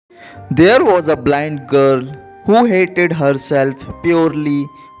There was a blind girl who hated herself purely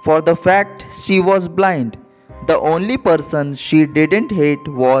for the fact she was blind. The only person she didn't hate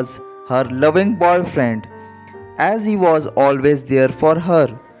was her loving boyfriend, as he was always there for her.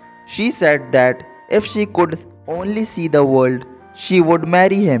 She said that if she could only see the world, she would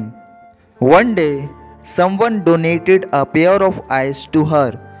marry him. One day, someone donated a pair of eyes to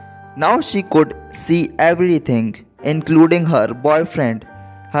her. Now she could see everything, including her boyfriend.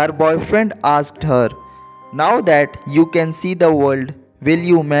 Her boyfriend asked her, "Now that you can see the world, will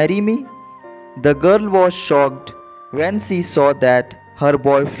you marry me?" The girl was shocked when she saw that her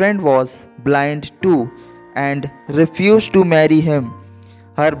boyfriend was blind too and refused to marry him.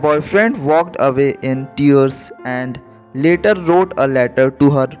 Her boyfriend walked away in tears and later wrote a letter to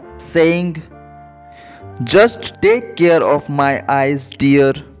her saying, "Just take care of my eyes,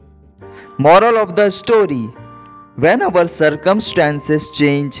 dear." Moral of the story: when our circumstances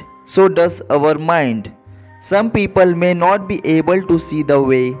change, so does our mind. Some people may not be able to see the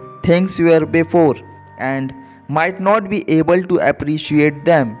way things were before and might not be able to appreciate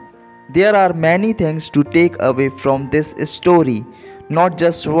them. There are many things to take away from this story, not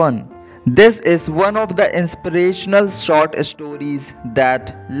just one. This is one of the inspirational short stories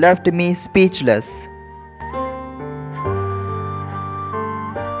that left me speechless.